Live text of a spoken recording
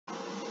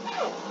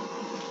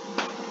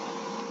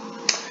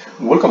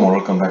Welcome or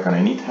welcome back, and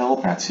I need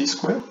help at C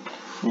squared.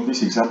 In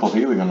this example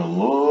here, we're going to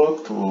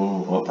look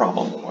to a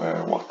problem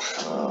where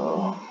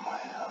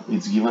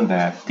it's given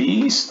that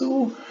these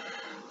two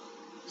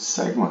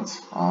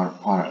segments are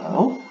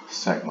parallel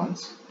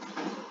segments.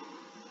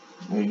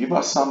 They give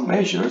us some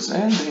measures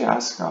and they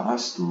ask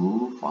us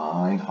to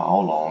find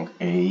how long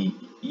AE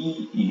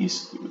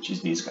is, which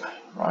is this guy,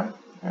 right?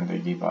 And they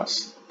give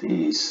us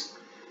this,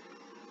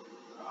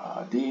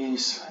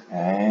 this,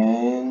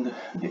 and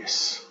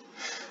this.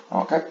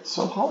 Okay,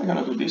 so how are we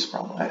going to do this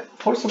problem?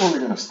 First of all, we're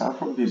going to start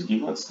from this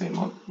given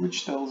statement,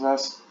 which tells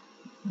us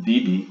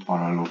DB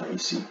parallel of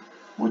AC,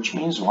 which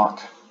means what?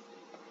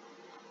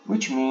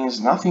 Which means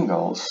nothing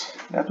else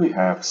that we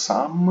have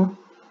some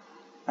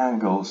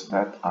angles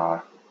that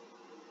are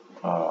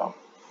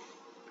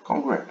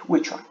congruent.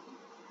 Which one?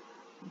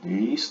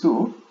 These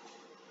two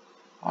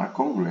are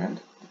congruent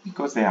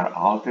because they are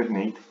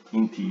alternate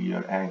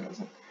interior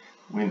angles.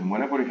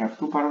 Whenever we have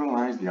two parallel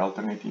lines, the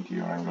alternate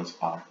interior angles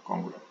are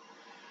congruent.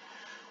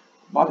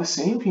 But the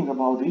same thing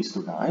about these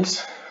two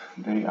guys,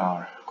 they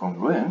are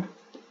congruent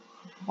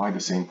by the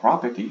same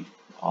property,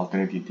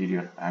 alternate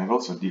interior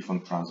angles or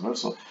different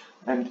transversal.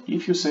 And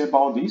if you say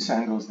about these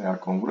angles they are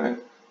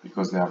congruent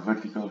because they are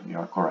vertical, you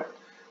are correct.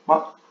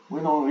 But we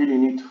don't really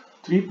need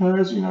three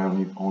pairs, we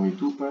need only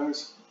two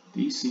pairs.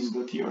 This is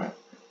the theorem,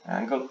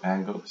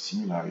 angle-angle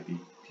similarity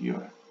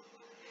theorem.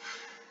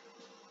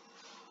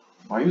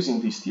 By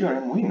using this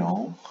theorem, we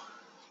know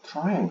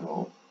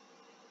triangle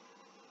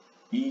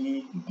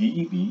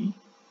EDB,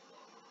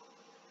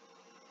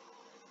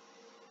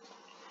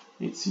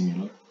 it's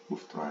similar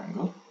with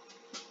triangle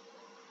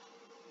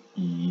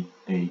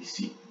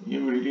EAC.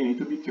 You really need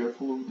to be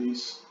careful with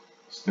this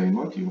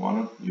statement. You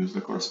want to use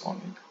the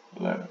corresponding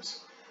letters.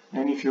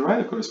 And if you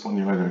write a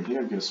corresponding letter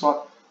here, guess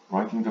what?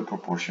 Writing the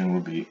proportion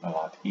will be a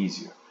lot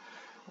easier.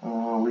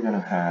 We're going to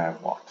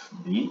have what?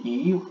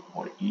 DE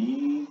or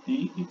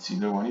ED, it's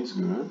either one is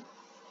good,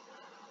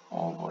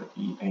 over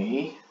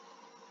EA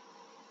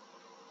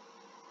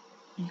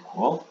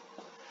equal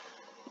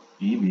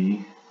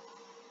EB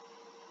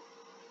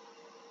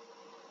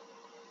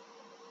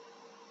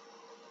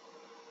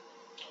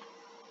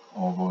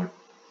over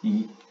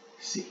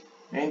EC.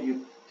 And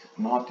you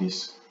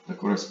notice the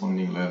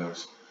corresponding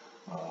letters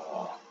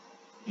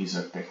is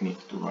a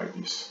technique to write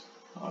this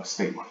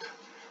statement.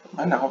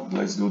 And now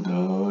let's do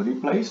the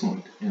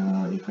replacement.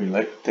 If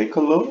we take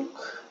a look,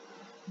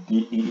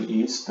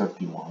 DE is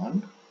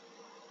 31.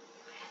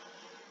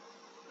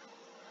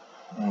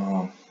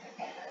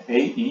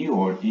 AE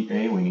or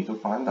EA we need to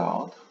find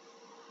out.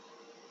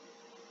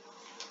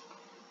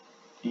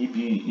 EB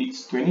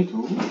is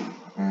 22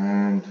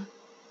 and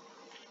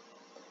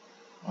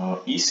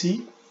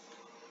EC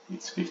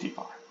it's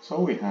 55.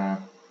 So we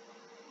have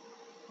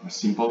a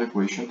simple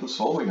equation to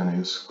solve. We're going to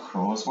use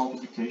cross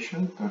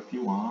multiplication.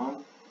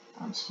 31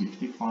 times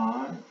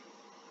 55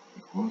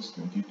 equals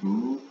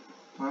 22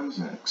 times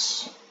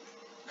x.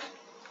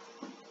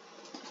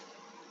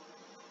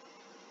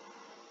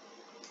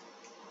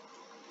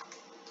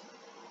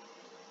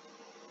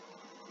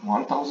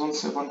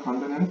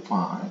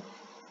 (1,705)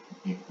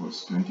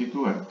 equals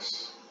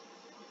 22x,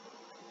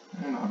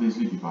 and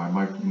obviously divide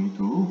by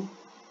 22,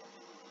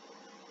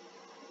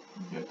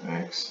 get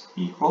x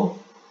equal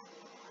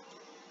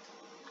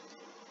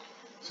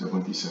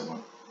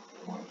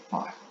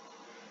 77.5.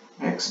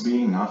 X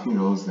being nothing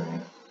else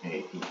than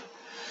AE.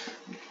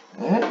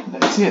 And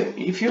that's it.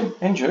 If you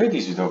enjoyed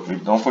this video,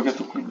 don't forget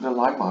to click the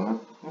like button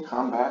and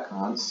come back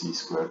on C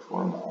squared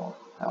for more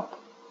help.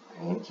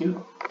 Thank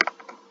you.